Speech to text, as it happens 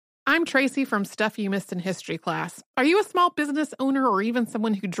I'm Tracy from Stuff You Missed in History class. Are you a small business owner or even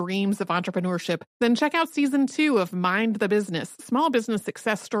someone who dreams of entrepreneurship? Then check out Season 2 of Mind the Business, Small Business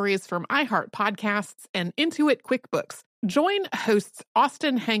Success Stories from iHeart Podcasts and Intuit QuickBooks. Join hosts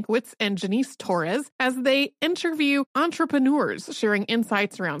Austin Hankwitz and Janice Torres as they interview entrepreneurs sharing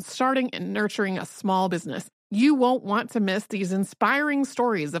insights around starting and nurturing a small business. You won't want to miss these inspiring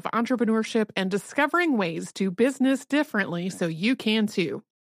stories of entrepreneurship and discovering ways to business differently so you can too.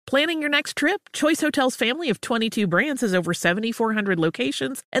 Planning your next trip? Choice Hotels' family of 22 brands has over 7,400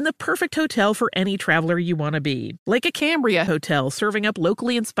 locations and the perfect hotel for any traveler you want to be. Like a Cambria Hotel, serving up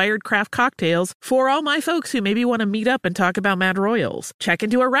locally inspired craft cocktails for all my folks who maybe want to meet up and talk about Mad Royals. Check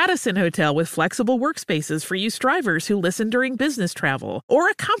into a Radisson Hotel with flexible workspaces for you strivers who listen during business travel. Or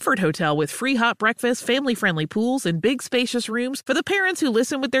a Comfort Hotel with free hot breakfast, family-friendly pools, and big spacious rooms for the parents who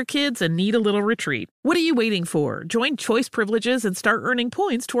listen with their kids and need a little retreat. What are you waiting for? Join Choice Privileges and start earning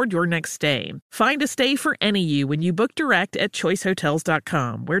points toward your next stay. Find a stay for any you when you book direct at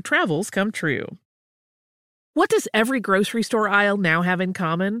choicehotels.com, where travels come true. What does every grocery store aisle now have in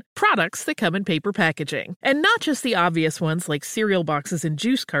common? Products that come in paper packaging. And not just the obvious ones like cereal boxes and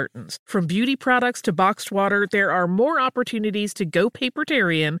juice cartons. From beauty products to boxed water, there are more opportunities to go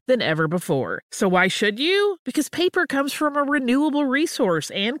papertarian than ever before. So why should you? Because paper comes from a renewable resource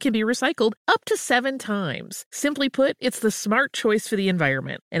and can be recycled up to 7 times. Simply put, it's the smart choice for the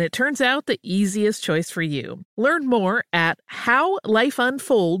environment. And it turns out the easiest choice for you. Learn more at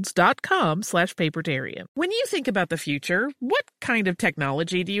howlifeunfolds.com/papertarian. When you think about the future, what kind of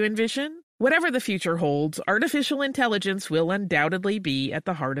technology do you envision? Whatever the future holds, artificial intelligence will undoubtedly be at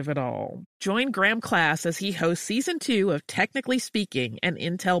the heart of it all. Join Graham Class as he hosts Season 2 of Technically Speaking, an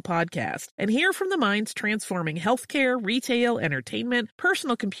Intel podcast, and hear from the minds transforming healthcare, retail, entertainment,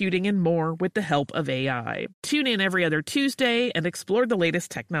 personal computing, and more with the help of AI. Tune in every other Tuesday and explore the latest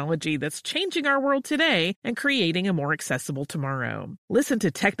technology that's changing our world today and creating a more accessible tomorrow. Listen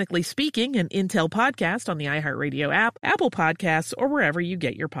to Technically Speaking, an Intel podcast on the iHeartRadio app, Apple Podcasts, or wherever you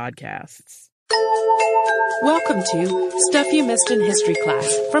get your podcasts. Welcome to Stuff You Missed in History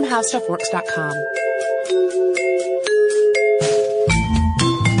class from HowStuffWorks.com.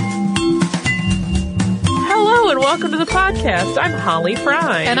 Hello and welcome to the podcast. I'm Holly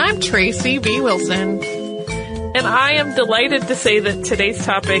Fry. And I'm Tracy B. Wilson. And I am delighted to say that today's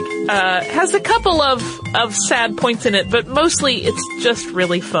topic has a couple of sad points in it, but mostly it's just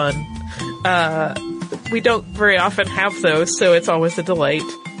really fun. We don't very often have those, so it's always a delight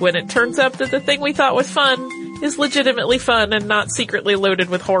when it turns up that the thing we thought was fun is legitimately fun and not secretly loaded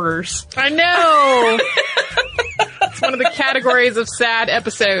with horrors. I know! It's one of the categories of sad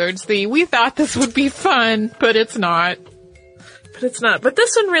episodes. We thought this would be fun, but it's not. It's not. But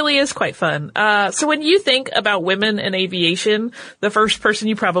this one really is quite fun. So when you think about women in aviation, the first person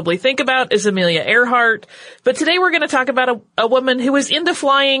you probably think about is Amelia Earhart. But today we're going to talk about a woman who was into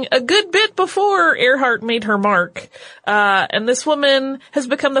flying a good bit before Earhart made her mark. And this woman has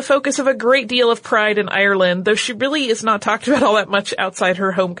become the focus of a great deal of pride in Ireland, though she really is not talked about all that much outside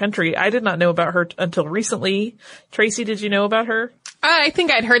her home country. I did not know about her until recently. Tracy, did you know about her? I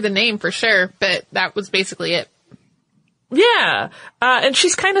think I'd heard the name for sure, but that was basically it. Yeah, and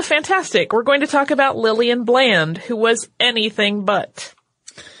she's kind of fantastic. We're going to talk about Lillian Bland, who was anything but.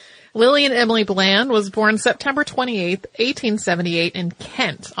 Lillian Emily Bland was born September 28th, 1878 in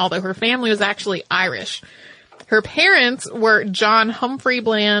Kent, although her family was actually Irish. Her parents were John Humphrey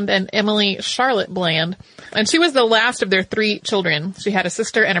Bland and Emily Charlotte Bland, and she was the last of their 3 children. She had a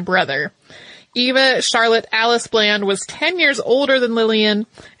sister and a brother. Eva Charlotte Alice Bland was 10 years older than Lillian,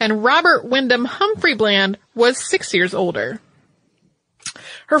 and Robert Wyndham Humphrey Bland was 6 years older.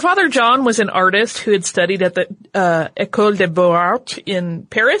 Her father, John, was an artist who had studied at the École des Beaux-Arts in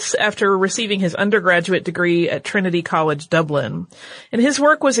Paris after receiving his undergraduate degree at Trinity College, Dublin. And his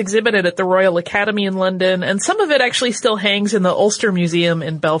work was exhibited at the Royal Academy in London, and some of it actually still hangs in the Ulster Museum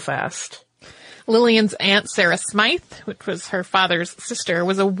in Belfast. Lillian's aunt Sarah Smythe, which was her father's sister,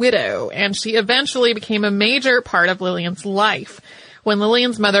 was a widow, and she eventually became a major part of Lillian's life. When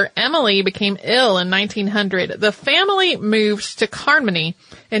Lillian's mother, Emily, became ill in 1900, the family moved to Carnmoney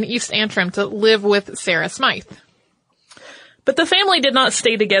in East Antrim to live with Sarah Smythe. But the family did not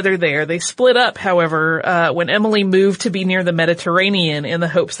stay together there. They split up, however, when Emily moved to be near the Mediterranean in the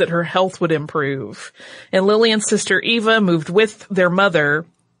hopes that her health would improve. And Lillian's sister Eva moved with their mother.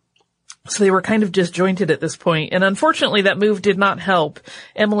 So they were kind of disjointed at this point, and unfortunately that move did not help.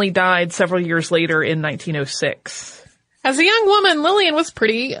 Emily died several years later in 1906. As a young woman, Lillian was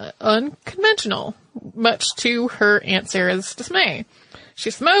pretty unconventional, much to her Aunt Sarah's dismay. She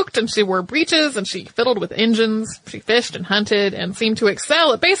smoked and she wore breeches and she fiddled with engines. She fished and hunted and seemed to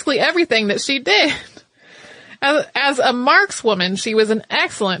excel at basically everything that she did. As a markswoman, she was an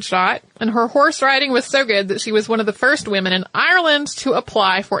excellent shot, and her horse riding was so good that she was one of the first women in Ireland to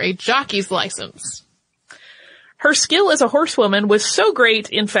apply for a jockey's license. Her skill as a horsewoman was so great,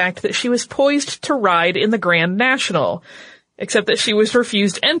 in fact, that she was poised to ride in the Grand National, except that she was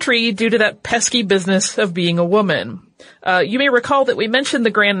refused entry due to that pesky business of being a woman. You may recall that we mentioned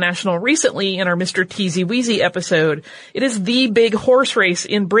the Grand National recently in our Mr. Teasy Weezy episode. It is the big horse race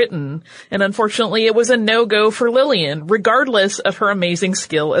in Britain, and unfortunately it was a no-go for Lillian, regardless of her amazing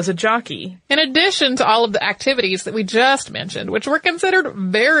skill as a jockey. In addition to all of the activities that we just mentioned, which were considered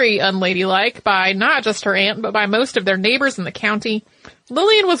very unladylike by not just her aunt, but by most of their neighbors in the county,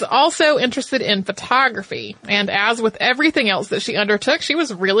 Lillian was also interested in photography, and as with everything else that she undertook, she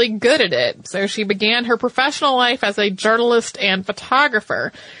was really good at it. So she began her professional life as a journalist and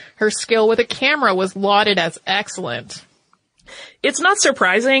photographer. Her skill with a camera was lauded as excellent. It's not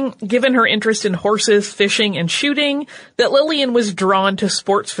surprising, given her interest in horses, fishing, and shooting, that Lillian was drawn to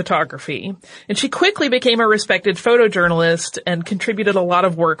sports photography, and she quickly became a respected photojournalist and contributed a lot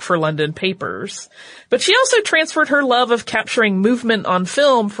of work for London papers. But she also transferred her love of capturing movement on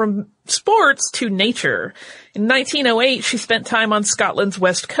film from sports to nature. In 1908, she spent time on Scotland's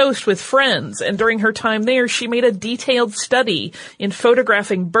west coast with friends, and during her time there, she made a detailed study in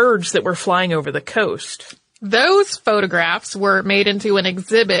photographing birds that were flying over the coast. Those photographs were made into an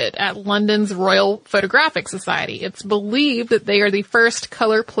exhibit at London's Royal Photographic Society. It's believed that they are the first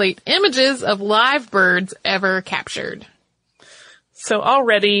color plate images of live birds ever captured. So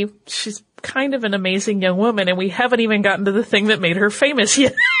already, she's kind of an amazing young woman, and we haven't even gotten to the thing that made her famous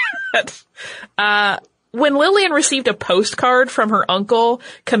yet. When Lillian received a postcard from her uncle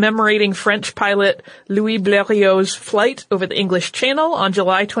commemorating French pilot Louis Blériot's flight over the English Channel on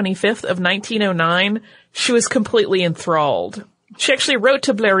July 25th of 1909, she was completely enthralled. She actually wrote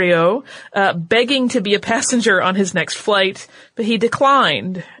to Blériot, begging to be a passenger on his next flight, but he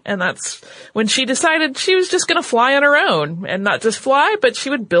declined. And that's when she decided she was just going to fly on her own. And not just fly, but she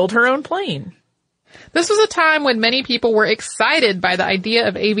would build her own plane. This was a time when many people were excited by the idea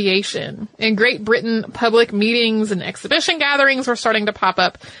of aviation. In Great Britain, public meetings and exhibition gatherings were starting to pop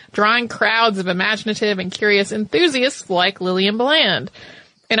up, drawing crowds of imaginative and curious enthusiasts like Lillian Bland.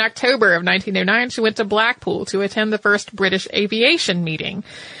 In October of 1909, she went to Blackpool to attend the first British aviation meeting.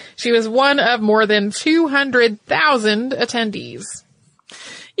 She was one of more than 200,000 attendees.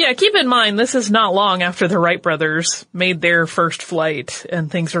 Yeah, keep in mind, this is not long after the Wright brothers made their first flight,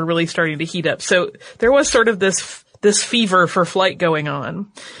 and things were really starting to heat up. So there was sort of this fever for flight going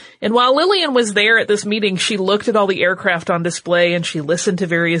on. And while Lillian was there at this meeting, she looked at all the aircraft on display and she listened to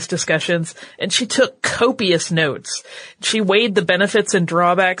various discussions and she took copious notes. She weighed the benefits and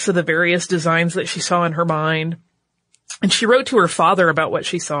drawbacks of the various designs that she saw in her mind. And she wrote to her father about what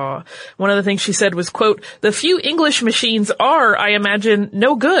she saw. One of the things she said was, quote, "The few English machines are, I imagine,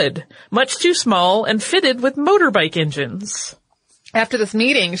 no good, much too small and fitted with motorbike engines." After this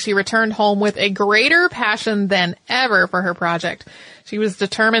meeting, she returned home with a greater passion than ever for her project. She was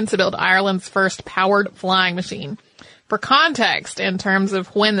determined to build Ireland's first powered flying machine. For context, in terms of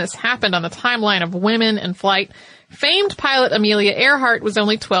when this happened on the timeline of women in flight, famed pilot Amelia Earhart was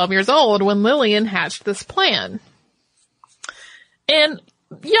only 12 years old when Lillian hatched this plan. And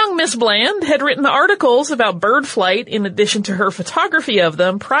young Miss Bland had written articles about bird flight in addition to her photography of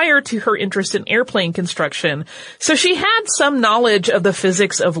them prior to her interest in airplane construction, so she had some knowledge of the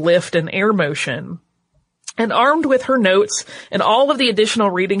physics of lift and air motion. And armed with her notes and all of the additional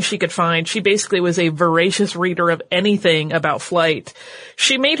reading she could find, she basically was a voracious reader of anything about flight.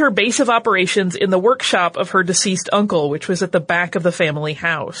 She made her base of operations in the workshop of her deceased uncle, which was at the back of the family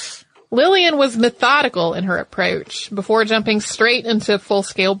house. Lillian was methodical in her approach. Before jumping straight into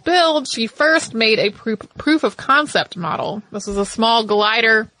full-scale build, she first made a proof of concept model. This was a small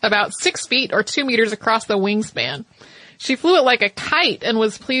glider about 6 feet or 2 meters across the wingspan. She flew it like a kite and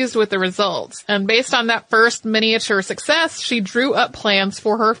was pleased with the results. And based on that first miniature success, she drew up plans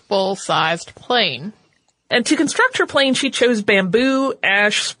for her full-sized plane. And to construct her plane, she chose bamboo,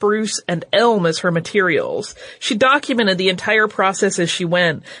 ash, spruce, and elm as her materials. She documented the entire process as she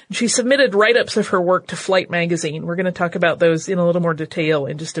went, and she submitted write-ups of her work to Flight magazine. We're going to talk about those in a little more detail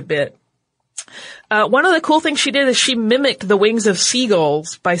in just a bit. One of the cool things she did is she mimicked the wings of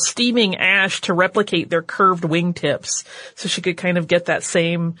seagulls by steaming ash to replicate their curved wingtips, so she could kind of get that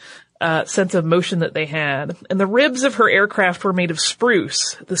same sense of motion that they had. And the ribs of her aircraft were made of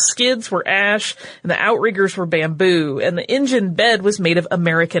spruce. The skids were ash, and the outriggers were bamboo, and the engine bed was made of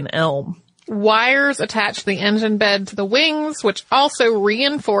American elm. Wires attached the engine bed to the wings, which also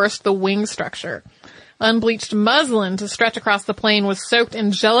reinforced the wing structure. Unbleached muslin to stretch across the plane was soaked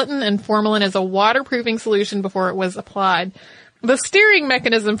in gelatin and formalin as a waterproofing solution before it was applied. The steering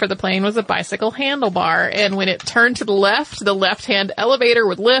mechanism for the plane was a bicycle handlebar, and when it turned to the left-hand elevator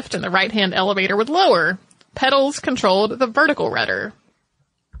would lift and the right-hand elevator would lower. Pedals controlled the vertical rudder.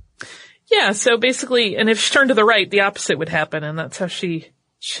 Yeah, so basically, and if she turned to the right, the opposite would happen, and that's how she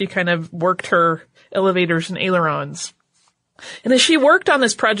kind of worked her elevators and ailerons. And as she worked on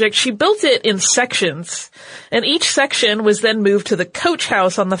this project, she built it in sections, and each section was then moved to the coach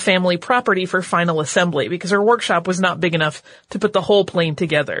house on the family property for final assembly, because her workshop was not big enough to put the whole plane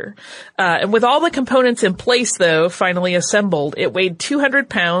together. And with all the components in place, though, finally assembled, it weighed 200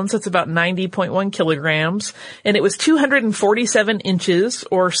 pounds, that's about 90.1 kilograms, and it was 247 inches,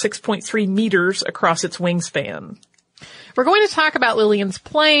 or 6.3 meters across its wingspan. We're going to talk about Lillian's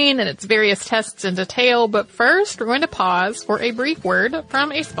plane and its various tests in detail, but first we're going to pause for a brief word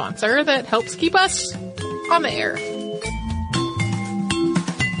from a sponsor that helps keep us on the air.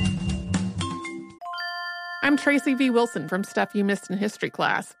 I'm Tracy V. Wilson from Stuff You Missed in History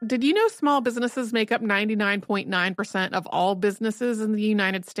Class. Did you know small businesses make up 99.9% of all businesses in the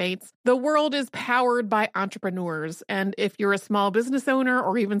United States? The world is powered by entrepreneurs, and if you're a small business owner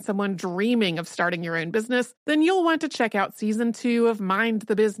or even someone dreaming of starting your own business, then you'll want to check out Season 2 of Mind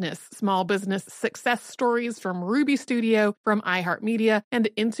the Business, Small Business Success Stories from Ruby Studio, from iHeartMedia, and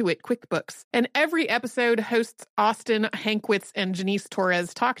Intuit QuickBooks. In every episode, hosts Austin Hankwitz and Janice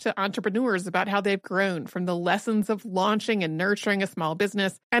Torres talk to entrepreneurs about how they've grown from the lessons of launching and nurturing a small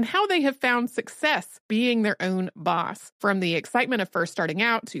business and how they have found success being their own boss. From the excitement of first starting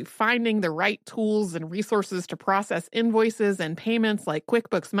out to finding the right tools and resources to process invoices and payments like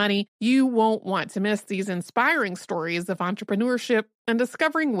QuickBooks Money, you won't want to miss these inspiring stories of entrepreneurship and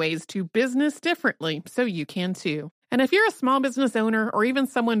discovering ways to business differently so you can too. And if you're a small business owner or even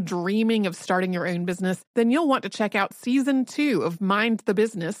someone dreaming of starting your own business, then you'll want to check out Season 2 of Mind the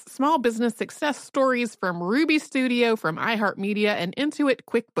Business, Small Business Success Stories from Ruby Studio, from iHeartMedia, and Intuit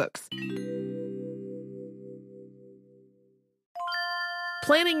QuickBooks.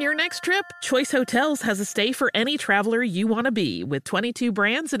 Planning your next trip? Choice Hotels has a stay for any traveler you want to be, with 22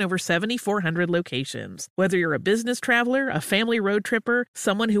 brands and over 7,400 locations. Whether you're a business traveler, a family road tripper,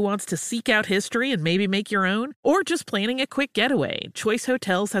 someone who wants to seek out history and maybe make your own, or just planning a quick getaway, Choice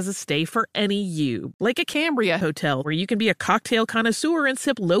Hotels has a stay for any you. Like a Cambria Hotel, where you can be a cocktail connoisseur and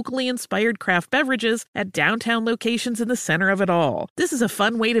sip locally inspired craft beverages at downtown locations in the center of it all. This is a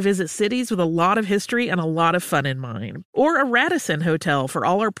fun way to visit cities with a lot of history and a lot of fun in mind. Or a Radisson Hotel for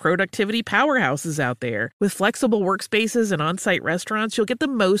all our productivity powerhouses out there. With flexible workspaces and on-site restaurants, you'll get the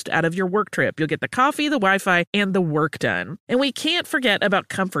most out of your work trip. You'll get the coffee, the Wi-Fi, and the work done. And we can't forget about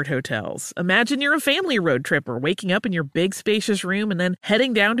Comfort Hotels. Imagine you're a family road tripper, waking up in your big spacious room and then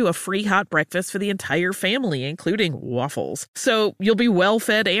heading down to a free hot breakfast for the entire family, including waffles. So you'll be well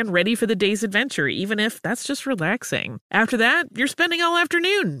fed and ready for the day's adventure, even if that's just relaxing. After that, you're spending all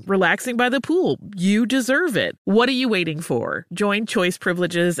afternoon relaxing by the pool. You deserve it. What are you waiting for? Join Choice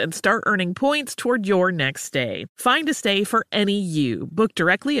Privileges and start earning points toward your next stay. Find a stay for any you. Book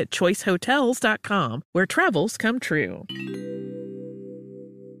directly at choicehotels.com, where travels come true.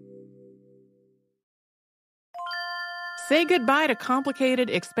 Say goodbye to complicated,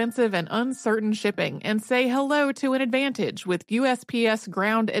 expensive, and uncertain shipping, and say hello to an advantage with USPS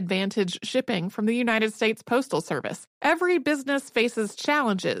Ground Advantage shipping from the United States Postal Service. Every business faces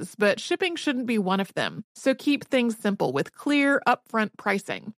challenges, but shipping shouldn't be one of them. So keep things simple with clear, upfront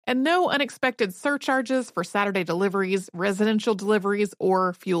pricing, and no unexpected surcharges for Saturday deliveries, residential deliveries,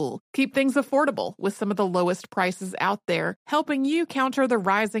 or fuel. Keep things affordable with some of the lowest prices out there, helping you counter the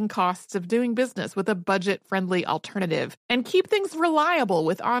rising costs of doing business with a budget-friendly alternative. And keep things reliable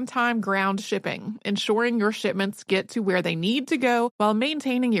with on-time ground shipping, ensuring your shipments get to where they need to go while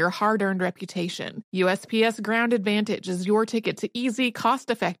maintaining your hard-earned reputation. USPS Ground Advantage is your ticket to easy,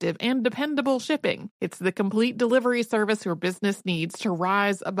 cost-effective, and dependable shipping. It's the complete delivery service your business needs to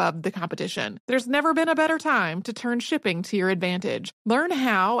rise above the competition. There's never been a better time to turn shipping to your advantage. Learn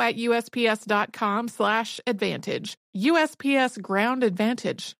how at USPS.com/advantage. USPS Ground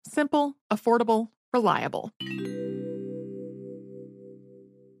Advantage. Simple, affordable, reliable.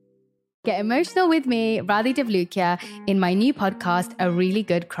 Get emotional with me, Radhi Devlukia, in my new podcast, A Really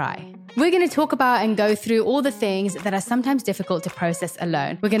Good Cry. We're going to talk about and go through all the things that are sometimes difficult to process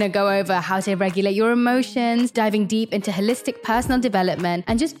alone. We're going to go over how to regulate your emotions, diving deep into holistic personal development,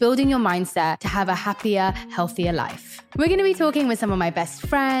 and just building your mindset to have a happier, healthier life. We're going to be talking with some of my best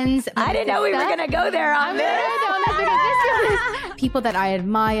friends. I didn't know we were going to go there on this. People that I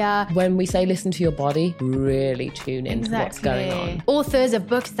admire. When we say listen to your body, really tune into what's going on. Authors of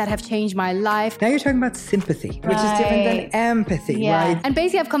books that have changed my life. Now you're talking about sympathy, which is different than empathy, right? And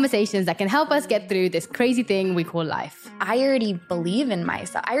basically have conversations that can help us get through this crazy thing we call life. I already believe in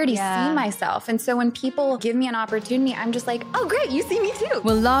myself. I already see myself. And so when people give me an opportunity, I'm just like, oh, great, you see me too.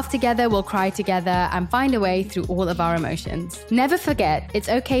 We'll laugh together, we'll cry together, and find a way through all of our emotions. Never forget, it's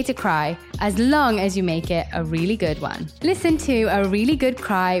okay to cry, as long as you make it a really good one. Listen to A Really Good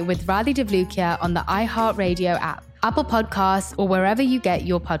Cry with Radhi Devlukia on the iHeartRadio app, Apple Podcasts, or wherever you get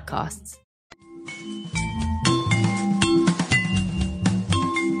your podcasts.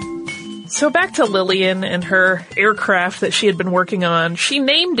 So back to Lillian and her aircraft that she had been working on. She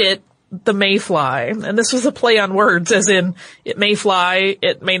named it the Mayfly, and this was a play on words, as in, it may fly,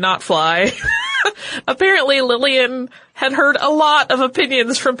 it may not fly. Apparently, Lillian had heard a lot of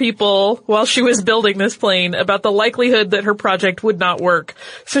opinions from people while she was building this plane about the likelihood that her project would not work.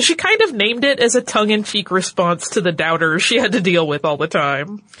 So she kind of named it as a tongue-in-cheek response to the doubters she had to deal with all the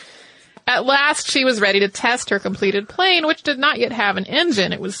time. At last, she was ready to test her completed plane, which did not yet have an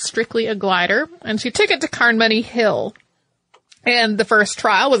engine. It was strictly a glider, and she took it to Carnmoney Hill. And the first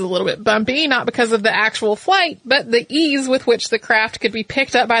trial was a little bit bumpy, not because of the actual flight, but the ease with which the craft could be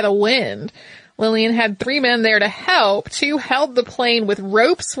picked up by the wind. Lillian had 3 men there to help. 2 held the plane with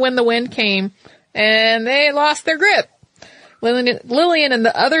ropes when the wind came, and they lost their grip. Lillian and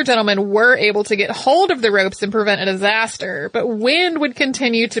the other gentlemen were able to get hold of the ropes and prevent a disaster, but wind would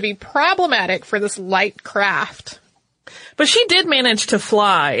continue to be problematic for this light craft. But she did manage to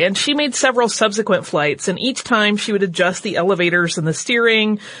fly, and she made several subsequent flights, and each time she would adjust the elevators and the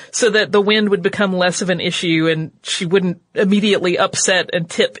steering so that the wind would become less of an issue and she wouldn't immediately upset and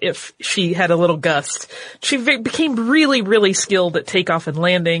tip if she had a little gust. She became really, really skilled at takeoff and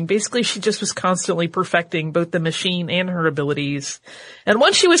landing. Basically, she just was constantly perfecting both the machine and her abilities. And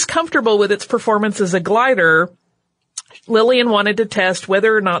once she was comfortable with its performance as a glider, Lillian wanted to test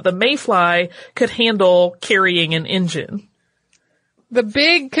whether or not the Mayfly could handle carrying an engine. The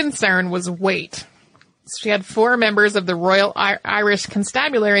big concern was weight. She had 4 members of the Royal Irish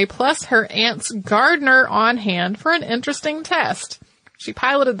Constabulary plus her aunt's gardener on hand for an interesting test. She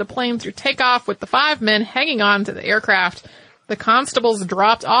piloted the plane through takeoff with the 5 men hanging on to the aircraft. The constables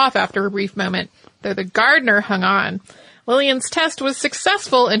dropped off after a brief moment, though the gardener hung on. Lillian's test was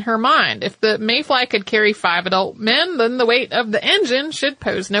successful in her mind. If the Mayfly could carry 5 adult men, then the weight of the engine should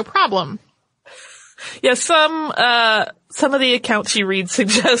pose no problem. Yeah, some of the accounts you read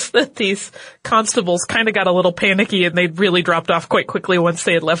suggest that these constables kind of got a little panicky and they really dropped off quite quickly once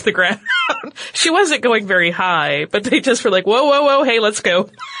they had left the ground. She wasn't going very high, but they just were like, whoa, hey, let's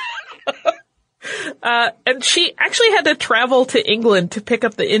go. And she actually had to travel to England to pick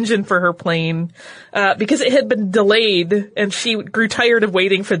up the engine for her plane, because it had been delayed and she grew tired of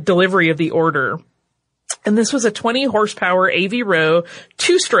waiting for delivery of the order. And this was a 20 horsepower AV Row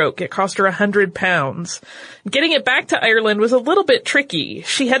 2-stroke. It cost her £100. Getting it back to Ireland was a little bit tricky.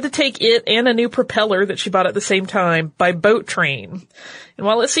 She had to take it and a new propeller that she bought at the same time by boat train. And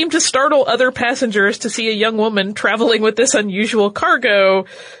while it seemed to startle other passengers to see a young woman traveling with this unusual cargo,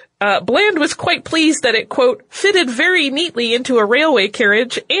 Bland was quite pleased that it, quote, fitted very neatly into a railway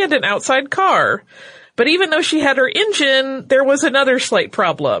carriage and an outside car. But even though she had her engine, there was another slight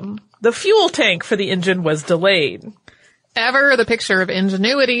problem. The fuel tank for the engine was delayed. Ever the picture of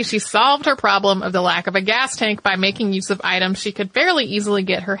ingenuity, she solved her problem of the lack of a gas tank by making use of items she could fairly easily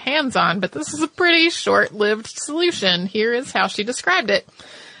get her hands on, but this is a pretty short-lived solution. Here is how she described it.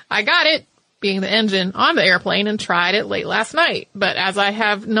 I got it, being the engine, on the airplane and tried it late last night. But as I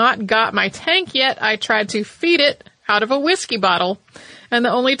have not got my tank yet, I tried to feed it out of a whiskey bottle, and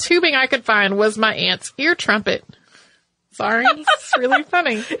the only tubing I could find was my aunt's ear trumpet. Sorry, it's really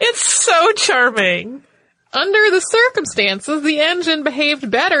funny. It's so charming. Under the circumstances, the engine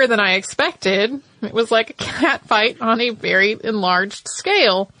behaved better than I expected. It was like a cat fight on a very enlarged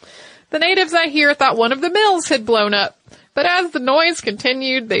scale. The natives, I hear, thought one of the mills had blown up. But as the noise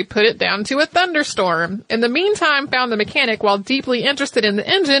continued, they put it down to a thunderstorm. In the meantime, found the mechanic, while deeply interested in the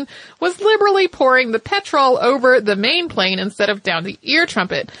engine, was liberally pouring the petrol over the main plane instead of down the ear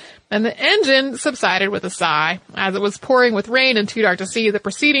trumpet. And the engine subsided with a sigh. As it was pouring with rain and too dark to see, the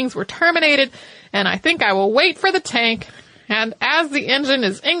proceedings were terminated, and I think I will wait for the tank. And as the engine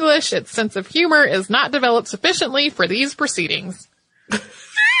is English, its sense of humor is not developed sufficiently for these proceedings.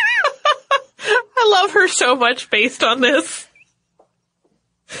 I love her so much based on this.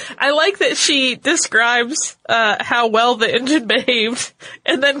 I like that she describes how well the engine behaved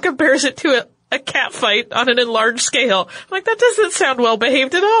and then compares it to a cat fight on an enlarged scale. I'm like, that doesn't sound well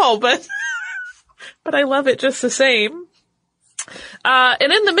behaved at all, but I love it just the same.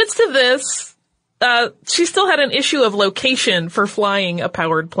 And in the midst of this, she still had an issue of location for flying a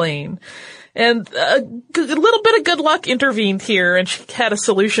powered plane. And a little bit of good luck intervened here, and she had a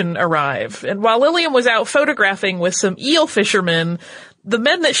solution arrive. And while Lillian was out photographing with some eel fishermen, the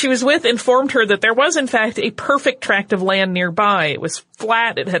men that she was with informed her that there was, in fact, a perfect tract of land nearby. It was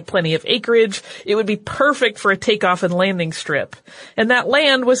flat, it had plenty of acreage, it would be perfect for a takeoff and landing strip. And that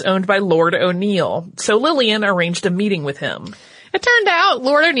land was owned by Lord O'Neill. So Lillian arranged a meeting with him. It turned out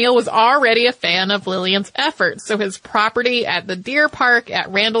Lord O'Neill was already a fan of Lillian's efforts, so his property at the Deer Park at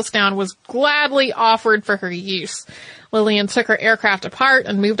Randallstown was gladly offered for her use. Lillian took her aircraft apart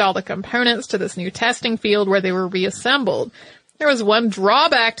and moved all the components to this new testing field where they were reassembled. There was one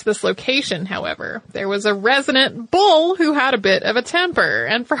drawback to this location, however. There was a resident bull who had a bit of a temper,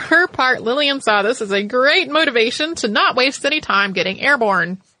 and for her part, Lillian saw this as a great motivation to not waste any time getting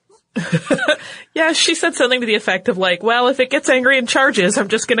airborne. Yeah, she said something to the effect of like, well, if it gets angry and charges, I'm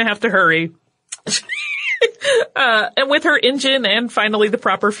just gonna have to hurry. And with her engine and finally the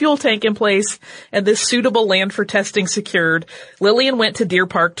proper fuel tank in place and this suitable land for testing secured, Lillian went to Deer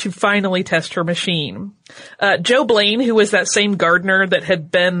Park to finally test her machine. Joe Blaine, who was that same gardener that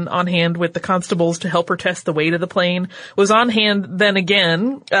had been on hand with the constables to help her test the weight of the plane, was on hand then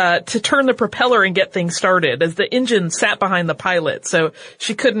again to turn the propeller and get things started, as the engine sat behind the pilot, so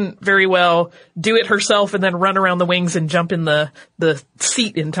she couldn't very well do it herself and then run around the wings and jump in the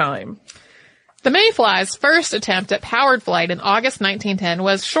seat in time. The Mayfly's first attempt at powered flight in August 1910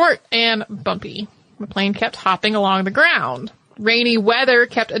 was short and bumpy. The plane kept hopping along the ground. Rainy weather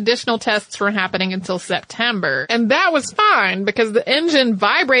kept additional tests from happening until September. And that was fine because the engine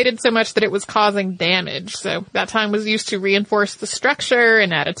vibrated so much that it was causing damage. So that time was used to reinforce the structure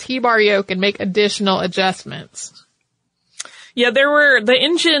and add a T-bar yoke and make additional adjustments. Yeah, the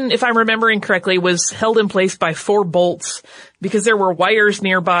engine, if I'm remembering correctly, was held in place by 4 bolts because there were wires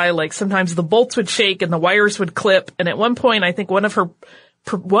nearby. Like sometimes the bolts would shake and the wires would clip. And at one point, I think one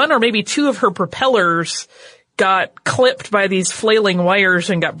or maybe 2 of her propellers got clipped by these flailing wires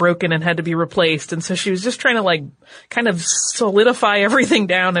and got broken and had to be replaced. And so she was just trying to like kind of solidify everything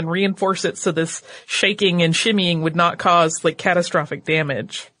down and reinforce it so this shaking and shimmying would not cause like catastrophic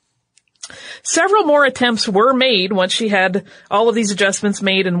damage. Several more attempts were made once she had all of these adjustments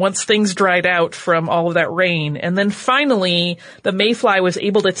made and once things dried out from all of that rain. And then finally, the Mayfly was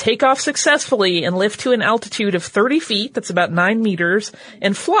able to take off successfully and lift to an altitude of 30 feet, that's about 9 meters,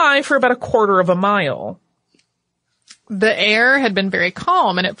 and fly for about a quarter of a mile. The air had been very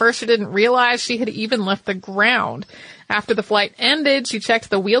calm, and at first she didn't realize she had even left the ground. After the flight ended, she checked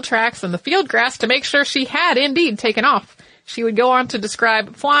the wheel tracks and the field grass to make sure she had indeed taken off. She would go on to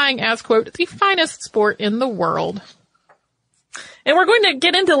describe flying as, quote, the finest sport in the world. And we're going to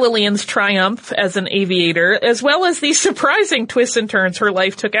get into Lillian's triumph as an aviator, as well as the surprising twists and turns her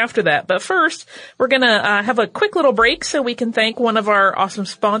life took after that. But first, we're going to have a quick little break so we can thank one of our awesome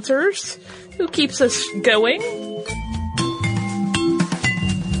sponsors who keeps us going.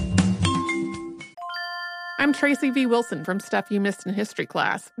 I'm Tracy V. Wilson from Stuff You Missed in History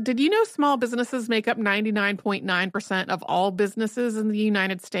Class. Did you know small businesses make up 99.9% of all businesses in the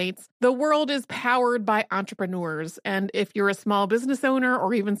United States? The world is powered by entrepreneurs, and if you're a small business owner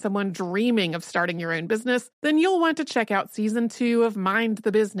or even someone dreaming of starting your own business, then you'll want to check out Season 2 of Mind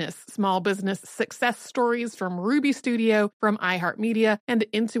the Business, Small Business Success Stories from Ruby Studio, from iHeartMedia, and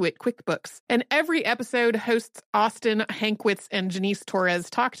Intuit QuickBooks. And every episode, hosts Austin Hankwitz and Janice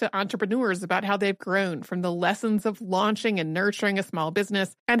Torres talk to entrepreneurs about how they've grown from the lessons of launching and nurturing a small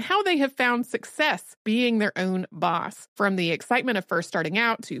business and how they have found success being their own boss. From the excitement of first starting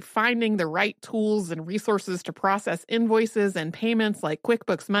out to finding the right tools and resources to process invoices and payments like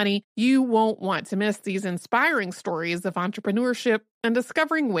QuickBooks Money, you won't want to miss these inspiring stories of entrepreneurship and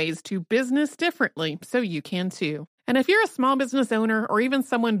discovering ways to business differently so you can too. And if you're a small business owner or even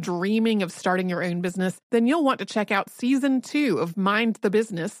someone dreaming of starting your own business, then you'll want to check out Season 2 of Mind the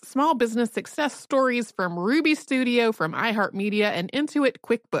Business, Small Business Success Stories from Ruby Studio, from iHeartMedia, and Intuit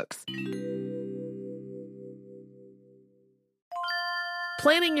QuickBooks.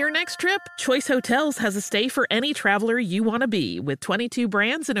 Planning your next trip? Choice Hotels has a stay for any traveler you want to be, with 22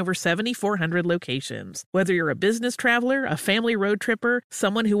 brands and over 7,400 locations. Whether you're a business traveler, a family road tripper,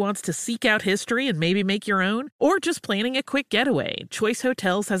 someone who wants to seek out history and maybe make your own, or just planning a quick getaway, Choice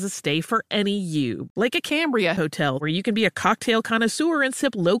Hotels has a stay for any you. Like a Cambria Hotel, where you can be a cocktail connoisseur and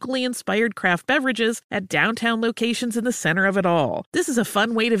sip locally inspired craft beverages at downtown locations in the center of it all. This is a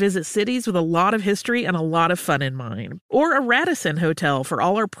fun way to visit cities with a lot of history and a lot of fun in mind. Or a Radisson Hotel for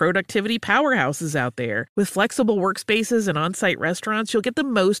all our productivity powerhouses out there. With flexible workspaces and on-site restaurants, you'll get the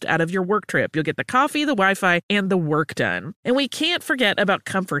most out of your work trip. You'll get the coffee, the Wi-Fi, and the work done. And we can't forget about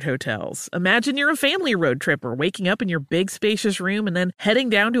Comfort Hotels. Imagine you're a family road tripper, waking up in your big spacious room and then heading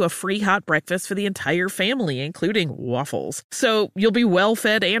down to a free hot breakfast for the entire family, including waffles. So you'll be well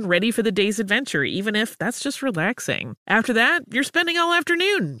fed and ready for the day's adventure, even if that's just relaxing. After that, you're spending all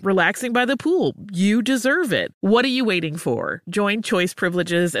afternoon relaxing by the pool. You deserve it. What are you waiting for? Join Choice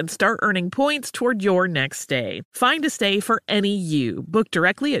Privileges and start earning points toward your next stay. Find a stay for any you. Book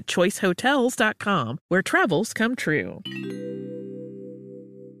directly at choicehotels.com, where travels come true.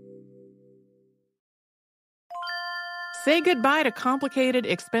 Say goodbye to complicated,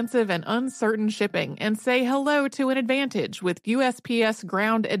 expensive, and uncertain shipping, and say hello to an advantage with USPS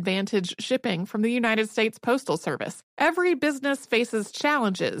Ground Advantage shipping from the United States Postal Service. Every business faces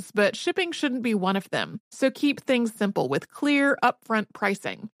challenges, but shipping shouldn't be one of them. So keep things simple with clear, upfront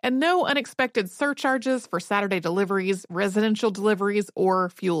pricing. And no unexpected surcharges for Saturday deliveries, residential deliveries, or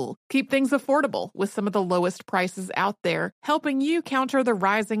fuel. Keep things affordable with some of the lowest prices out there, helping you counter the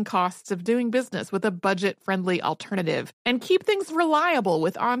rising costs of doing business with a budget-friendly alternative. And keep things reliable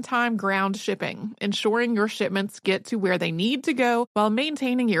with on-time ground shipping, ensuring your shipments get to where they need to go while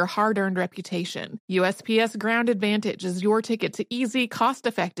maintaining your hard-earned reputation. USPS Ground Advantage is your ticket to easy,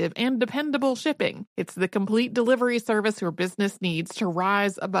 cost-effective, and dependable shipping. It's the complete delivery service your business needs to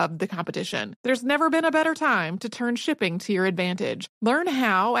rise above the competition. There's never been a better time to turn shipping to your advantage. Learn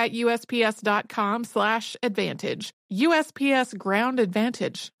how at USPS.com/advantage. USPS Ground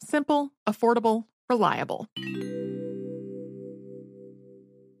Advantage. Simple, affordable, reliable.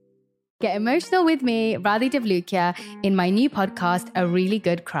 Get emotional with me, Radhi Devlukia, in my new podcast, A Really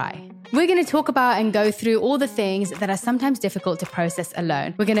Good Cry. We're going to talk about and go through all the things that are sometimes difficult to process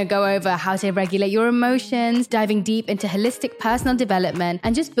alone. We're going to go over how to regulate your emotions, diving deep into holistic personal development,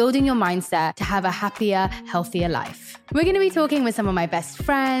 and just building your mindset to have a happier, healthier life. We're going to be talking with some of my best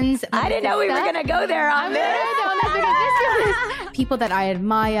friends. I didn't know we were going to go there on this. People that I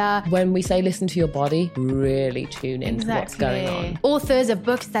admire. When we say listen to your body, really tune into what's going on. Authors of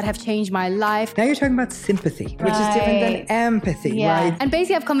books that have changed my life. Now you're talking about sympathy, which is different than empathy, right? And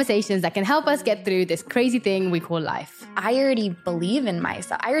basically have conversations that can help us get through this crazy thing we call life. I already believe in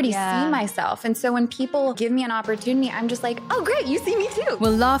myself. I already see myself. And so when people give me an opportunity, I'm just like, oh, great, you see me too.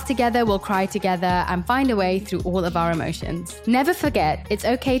 We'll laugh together, we'll cry together, and find a way through all of our emotions. Never forget, it's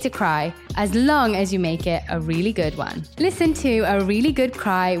okay to cry, as long as you make it a really good one. Listen to A Really Good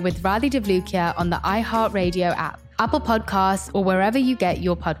Cry with Radhi Devlukia on the iHeartRadio app, Apple Podcasts, or wherever you get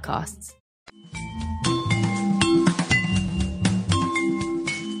your podcasts.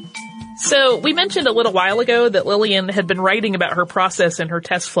 So we mentioned a little while ago that Lillian had been writing about her process in her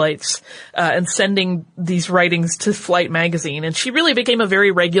test flights and sending these writings to Flight magazine, and she really became a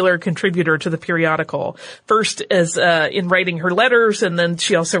very regular contributor to the periodical. First as in writing her letters, and then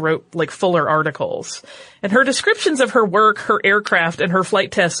she also wrote like fuller articles. And her descriptions of her work, her aircraft, and her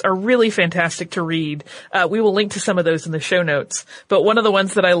flight tests are really fantastic to read. We will link to some of those in the show notes. But one of the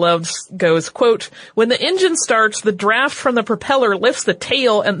ones that I loved goes, quote, "When the engine starts, the draft from the propeller lifts the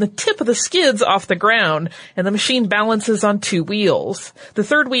tail and the tip of the skids off the ground, and the machine balances on two wheels. The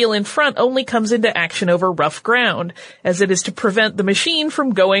third wheel in front only comes into action over rough ground, as it is to prevent the machine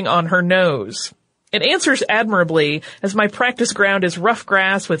from going on her nose. It answers admirably, as my practice ground is rough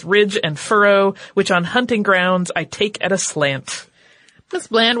grass with ridge and furrow, which on hunting grounds I take at a slant." Miss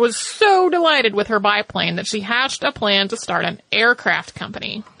Bland was so delighted with her biplane that she hatched a plan to start an aircraft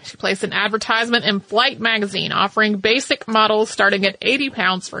company. She placed an advertisement in Flight magazine offering basic models starting at 80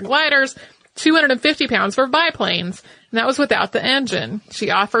 pounds for gliders, 250 pounds for biplanes, and that was without the engine.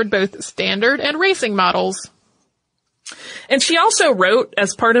 She offered both standard and racing models. And she also wrote,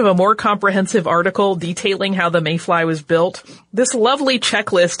 as part of a more comprehensive article detailing how the Mayfly was built, this lovely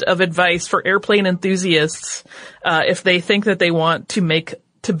checklist of advice for airplane enthusiasts if they think that they want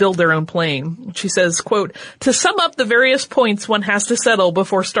to build their own plane. She says, quote, "To sum up the various points one has to settle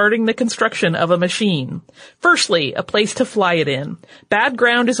before starting the construction of a machine. Firstly, a place to fly it in. Bad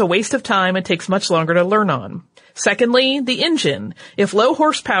ground is a waste of time and takes much longer to learn on. Secondly, the engine. If low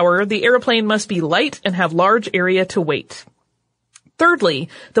horsepower, the airplane must be light and have large area to weight. Thirdly,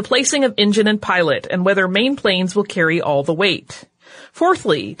 the placing of engine and pilot and whether main planes will carry all the weight.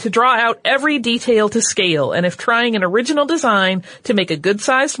 Fourthly, to draw out every detail to scale and if trying an original design to make a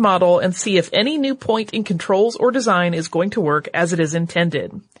good-sized model and see if any new point in controls or design is going to work as it is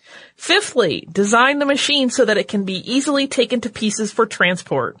intended. Fifthly, design the machine so that it can be easily taken to pieces for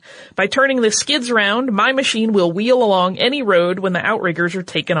transport. By turning the skids around, my machine will wheel along any road when the outriggers are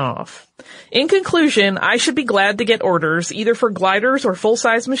taken off. In conclusion, I should be glad to get orders either for gliders or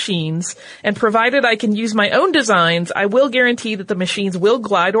full-size machines, and provided I can use my own designs, I will guarantee that the machines will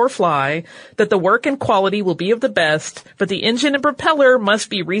glide or fly, that the work and quality will be of the best, but the engine and propeller must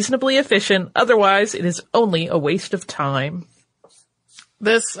be reasonably efficient, otherwise it is only a waste of time.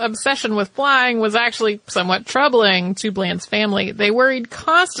 This obsession with flying was actually somewhat troubling to Bland's family. They worried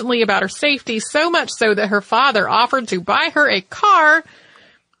constantly about her safety, so much so that her father offered to buy her a car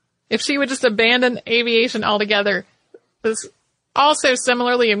if she would just abandon aviation altogether. This also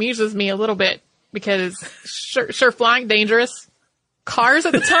similarly amuses me a little bit because sure, flying dangerous. Cars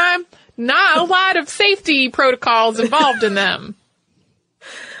at the time, not a lot of safety protocols involved in them.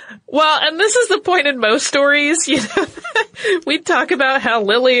 Well, and this is the point in most stories, we talk about how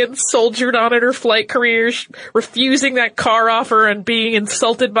Lillian soldiered on in her flight career, refusing that car offer and being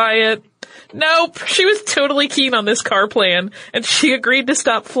insulted by it. Nope, she was totally keen on this car plan, and she agreed to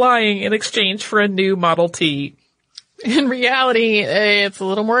stop flying in exchange for a new Model T. In reality, it's a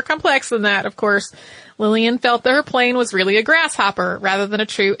little more complex than that, of course. Lillian felt that her plane was really a grasshopper rather than a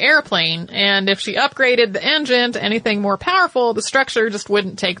true airplane, and if she upgraded the engine to anything more powerful, the structure just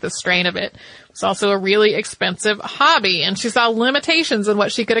wouldn't take the strain of it. It's also a really expensive hobby, and she saw limitations in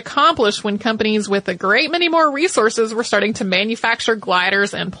what she could accomplish when companies with a great many more resources were starting to manufacture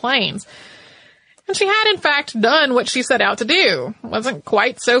gliders and planes. And she had, in fact, done what she set out to do. It wasn't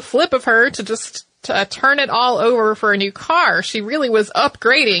quite so flip of her to just turn it all over for a new car. She really was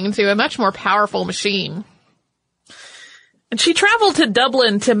upgrading to a much more powerful machine. And she traveled to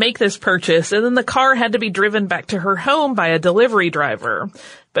Dublin to make this purchase, and then the car had to be driven back to her home by a delivery driver.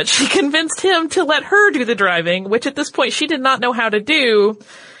 But she convinced him to let her do the driving, which at this point she did not know how to do.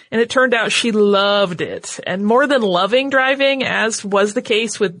 And it turned out she loved it. And more than loving driving, as was the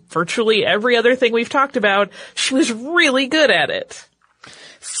case with virtually every other thing we've talked about, she was really good at it.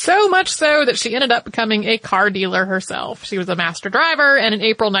 So much so that she ended up becoming a car dealer herself. She was a master driver, and in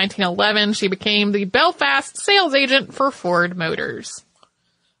April 1911, she became the Belfast sales agent for Ford Motors.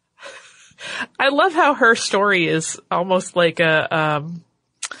 I love how her story is almost like a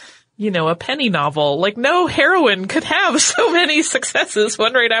penny novel. Like, no heroine could have so many successes,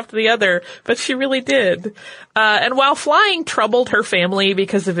 one right after the other, but she really did. And while flying troubled her family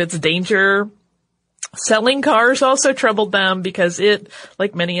because of its danger, selling cars also troubled them because it,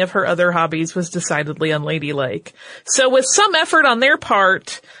 like many of her other hobbies, was decidedly unladylike. So with some effort on their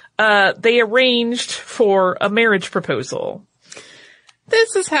part, they arranged for a marriage proposal.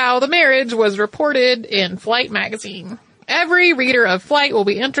 This is how the marriage was reported in Flight magazine. Every reader of Flight will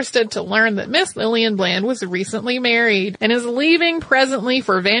be interested to learn that Miss Lillian Bland was recently married and is leaving presently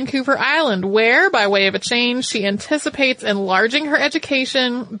for Vancouver Island, where, by way of a change, she anticipates enlarging her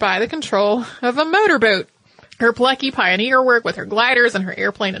education by the control of a motorboat. Her plucky pioneer work with her gliders and her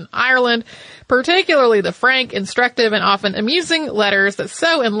airplane in Ireland, particularly the frank, instructive, and often amusing letters that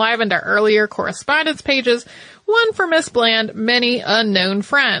so enlivened our earlier correspondence pages, won for Miss Bland many unknown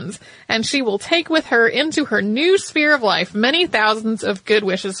friends, and she will take with her into her new sphere of life many thousands of good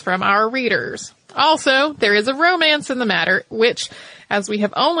wishes from our readers. Also, there is a romance in the matter, which, as we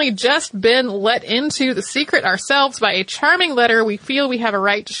have only just been let into the secret ourselves by a charming letter, we feel we have a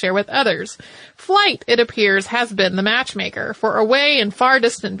right to share with others. Flight, it appears, has been the matchmaker, for away in far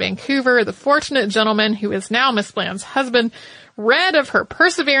distant Vancouver, the fortunate gentleman who is now Miss Bland's husband read of her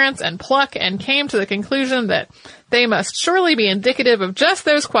perseverance and pluck and came to the conclusion that they must surely be indicative of just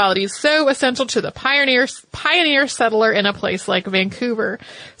those qualities so essential to the pioneer settler in a place like Vancouver.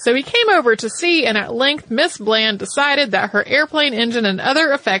 So he came over to see, and at length Miss Bland decided that her airplane engine and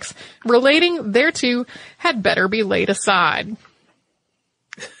other effects relating thereto had better be laid aside.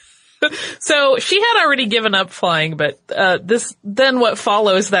 So she had already given up flying, but then what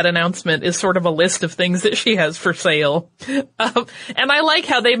follows that announcement is sort of a list of things that she has for sale. And I like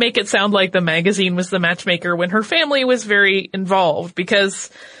how they make it sound like the magazine was the matchmaker when her family was very involved,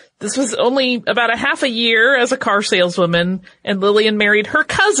 because this was only about a half a year as a car saleswoman, and Lillian married her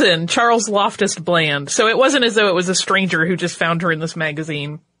cousin, Charles Loftus Bland. So it wasn't as though it was a stranger who just found her in this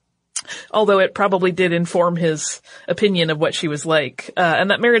magazine. Although it probably did inform his opinion of what she was like.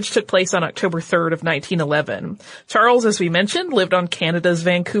 And that marriage took place on October 3rd of 1911. Charles, as we mentioned, lived on Canada's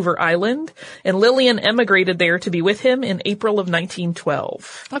Vancouver Island, and Lillian emigrated there to be with him in April of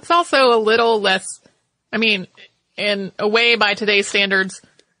 1912. That's also a little less, I mean, in a way by today's standards,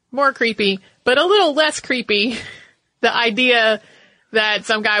 more creepy, but a little less creepy. The idea that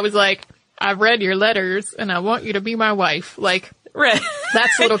some guy was like, I've read your letters and I want you to be my wife. Like, right.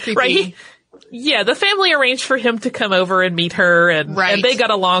 That's a little creepy. Right. Yeah, the family arranged for him to come over and meet her, and they got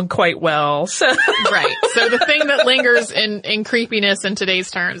along quite well. So. Right. So the thing that lingers in creepiness in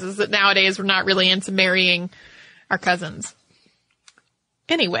today's terms is that nowadays we're not really into marrying our cousins.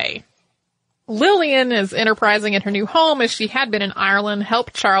 Anyway, Lillian, as enterprising in her new home as she had been in Ireland,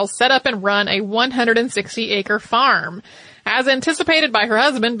 helped Charles set up and run a 160-acre farm. As anticipated by her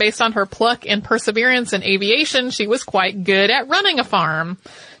husband, based on her pluck and perseverance in aviation, she was quite good at running a farm.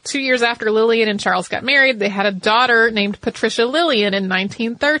 2 years after Lillian and Charles got married, they had a daughter named Patricia Lillian in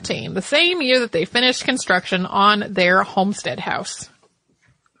 1913, the same year that they finished construction on their homestead house.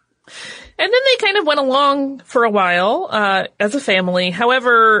 And then they kind of went along for a while as a family.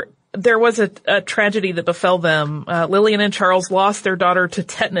 However, there was a tragedy that befell them. Lillian and Charles lost their daughter to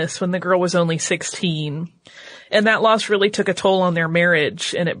tetanus when the girl was only 16. And that loss really took a toll on their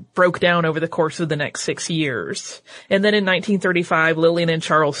marriage, and it broke down over the course of the next 6 years. And then in 1935, Lillian and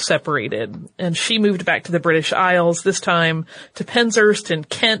Charles separated, and she moved back to the British Isles, this time to Penshurst in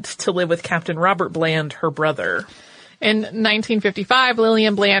Kent, to live with Captain Robert Bland, her brother. In 1955,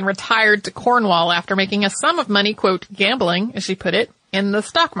 Lillian Bland retired to Cornwall after making a sum of money, quote, gambling, as she put it, in the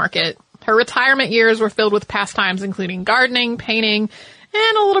stock market. Her retirement years were filled with pastimes including gardening, painting,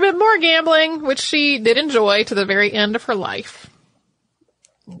 and a little bit more gambling, which she did enjoy to the very end of her life.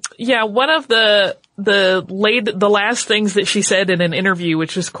 Yeah, one of the last things that she said in an interview,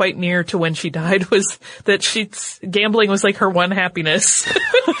 which was quite near to when she died, was that gambling was like her one happiness.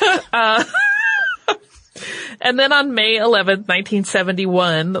 And then on May 11th,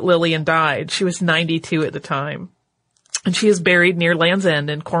 1971, Lillian died. She was 92 at the time. And she is buried near Land's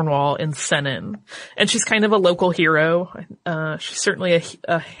End in Cornwall in Sennin. And she's kind of a local hero. She's certainly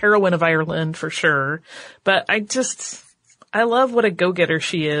a heroine of Ireland for sure. But I love what a go-getter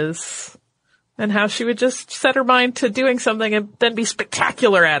she is. And how she would just set her mind to doing something and then be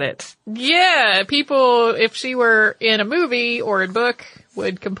spectacular at it. Yeah, people, if she were in a movie or a book,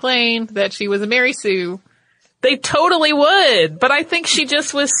 would complain that she was a Mary Sue. They totally would. But I think she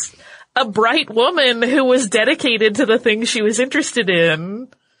just was a bright woman who was dedicated to the things she was interested in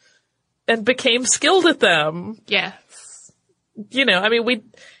and became skilled at them. Yes. You know, I mean,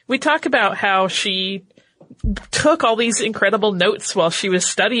 we talk about how she took all these incredible notes while she was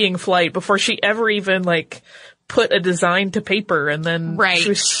studying flight before she ever even, like, put a design to paper, and then she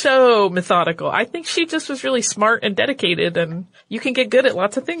was so methodical. I think she just was really smart and dedicated, and you can get good at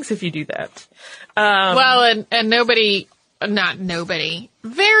lots of things if you do that. Well, and not nobody.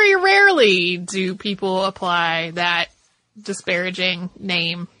 Very rarely do people apply that disparaging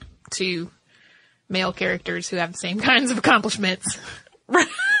name to male characters who have the same kinds of accomplishments. Right.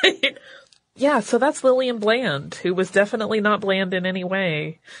 Yeah, so that's Lillian Bland, who was definitely not bland in any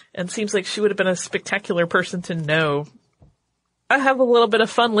way, and seems like she would have been a spectacular person to know. I have a little bit of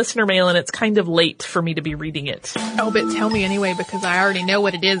fun listener mail, and it's kind of late for me to be reading it. Oh, but tell me anyway, because I already know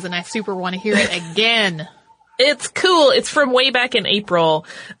what it is, and I super want to hear it again. It's cool. It's from way back in April,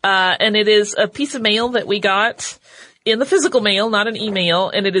 and it is a piece of mail that we got in the physical mail, not an email,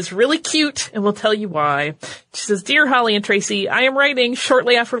 and it is really cute, and we'll tell you why. She says, Dear Holly and Tracy, I am writing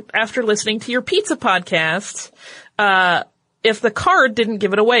shortly after listening to your pizza podcast. If the card didn't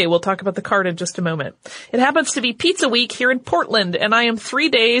give it away, we'll talk about the card in just a moment. It happens to be Pizza Week here in Portland, and I am 3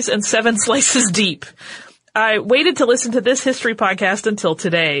 days and 7 slices deep. I waited to listen to this history podcast until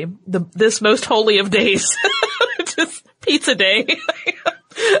today, this most holy of days, just pizza day.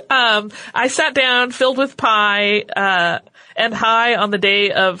 I sat down filled with pie, and high on the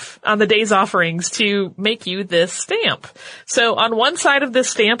day's offerings to make you this stamp. So on one side of this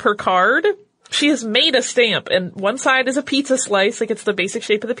stamp, her card, she has made a stamp, and one side is a pizza slice, like it's the basic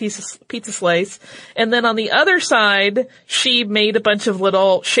shape of the pizza slice. And then on the other side, she made a bunch of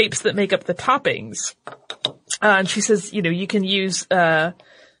little shapes that make up the toppings. And she says, you know, you can use, I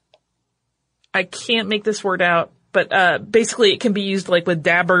can't make this word out. but basically it can be used like with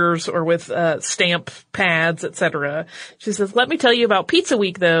dabbers or with stamp pads, etc. She says, let me tell you about Pizza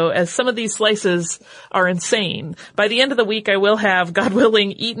Week though, as some of these slices are insane. By the end of the week, I will have, God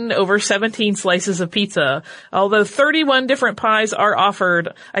willing, eaten over 17 slices of pizza. Although 31 different pies are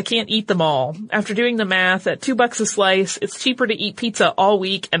offered, I can't eat them all. After doing the math, at $2 a slice, it's cheaper to eat pizza all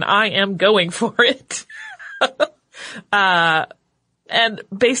week, and I am going for it. And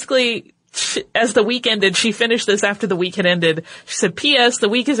basically, as the week ended, she finished this after the week had ended. She said, P.S. the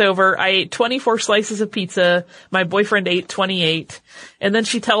week is over. I ate 24 slices of pizza. My boyfriend ate 28. And then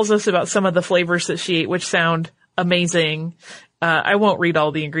she tells us about some of the flavors that she ate, which sound amazing. I won't read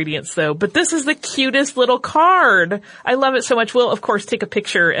all the ingredients though, but this is the cutest little card. I love it so much. We'll of course take a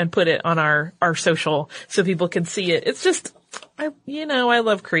picture and put it on our social so people can see it. It's just, I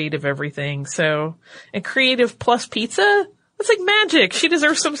love creative everything. So, and creative plus pizza, that's like magic. She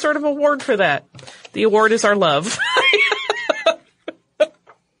deserves some sort of award for that. The award is our love.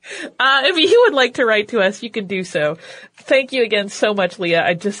 If you would like to write to us, you can do so. Thank you again so much, Leah.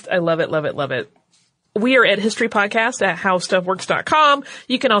 I love it, love it, love it. We are at History Podcast at HowStuffWorks.com.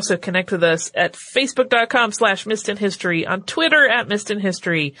 You can also connect with us at Facebook.com/MissedInHistory, on Twitter at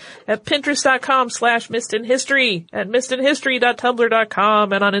MissedInHistory, at Pinterest.com/MissedInHistory, at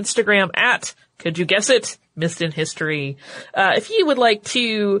MissedInHistory.tumblr.com, and on Instagram at, could you guess it, MissedInHistory. If you would like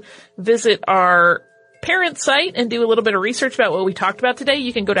to visit our parent site and do a little bit of research about what we talked about today,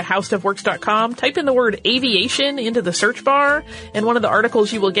 you can go to HowStuffWorks.com, type in the word aviation into the search bar, and one of the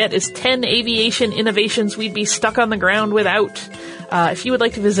articles you will get is 10 aviation innovations we'd be stuck on the ground without. If you would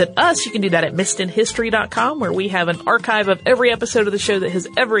like to visit us, you can do that at MissedInHistory.com, where we have an archive of every episode of the show that has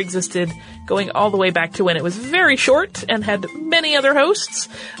ever existed, going all the way back to when it was very short and had many other hosts.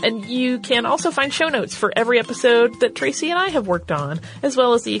 And you can also find show notes for every episode that Tracy and I have worked on, as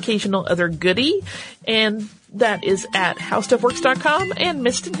well as the occasional other goodie. And that is at HowStuffWorks.com and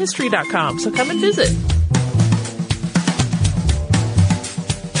MissedInHistory.com. So come and visit.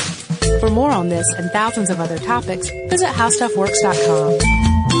 For more on this and thousands of other topics, visit HowStuffWorks.com.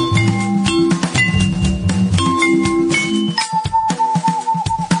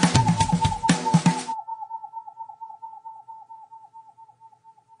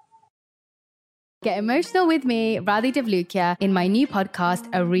 Get emotional with me, Radhi Devlukia, in my new podcast,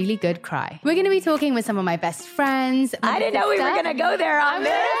 A Really Good Cry. We're going to be talking with some of my best friends. I didn't know we were going to go there on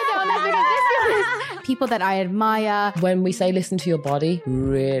this. People that I admire. When we say listen to your body,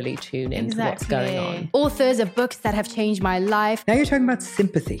 really tune into what's going on. Authors of books that have changed my life. Now you're talking about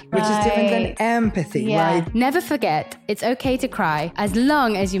sympathy, which is different than empathy, right? Never forget, it's okay to cry as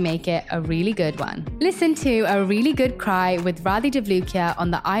long as you make it a really good one. Listen to A Really Good Cry with Radhi Devlukia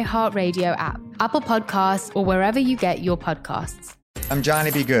on the iHeartRadio app, Apple Podcasts, or wherever you get your podcasts. I'm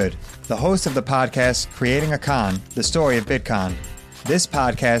Johnny B. Good, the host of the podcast Creating a Con, the story of Bitcoin. This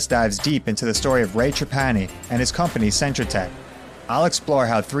podcast dives deep into the story of Ray Trapani and his company Centratech. I'll explore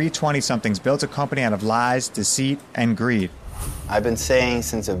how three 20-somethings built a company out of lies, deceit, and greed. I've been saying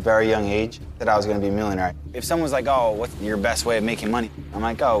since a very young age that I was going to be a millionaire. If someone's like, oh, what's your best way of making money? I'm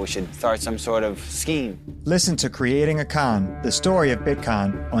like, oh, we should start some sort of scheme. Listen to Creating a Con, the story of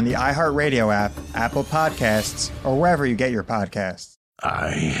Bitcoin, on the iHeartRadio app, Apple Podcasts, or wherever you get your podcasts.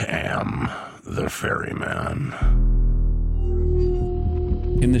 I am the ferryman.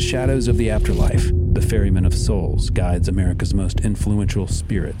 In the shadows of the afterlife, the Ferryman of Souls guides America's most influential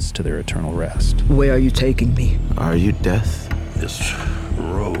spirits to their eternal rest. Where are you taking me? Are you death? This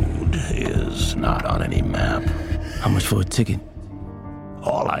road is not on any map. How much for a ticket?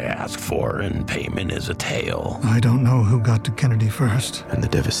 All I ask for in payment is a tale. I don't know who got to Kennedy first. And the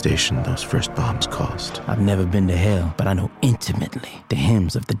devastation those first bombs caused. I've never been to hell, but I know intimately the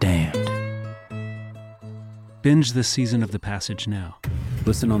hymns of the damned. Binge this season of The Passage now.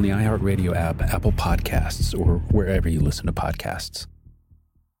 Listen on the iHeartRadio app, Apple Podcasts, or wherever you listen to podcasts.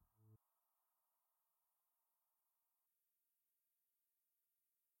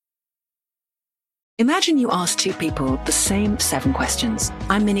 Imagine you ask two people the same 7 questions.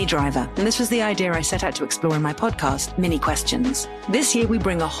 I'm Minnie Driver, and this was the idea I set out to explore in my podcast, Mini Questions. This year, we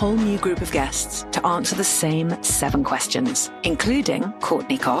bring a whole new group of guests to answer the same 7 questions, including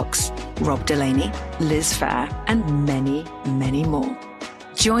Courtney Cox, Rob Delaney, Liz Phair, and many, many more.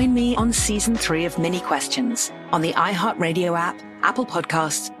 Join me on Season 3 of Mini Questions on the iHeartRadio app, Apple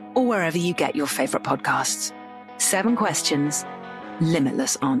Podcasts, or wherever you get your favorite podcasts. 7 questions,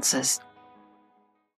 limitless answers.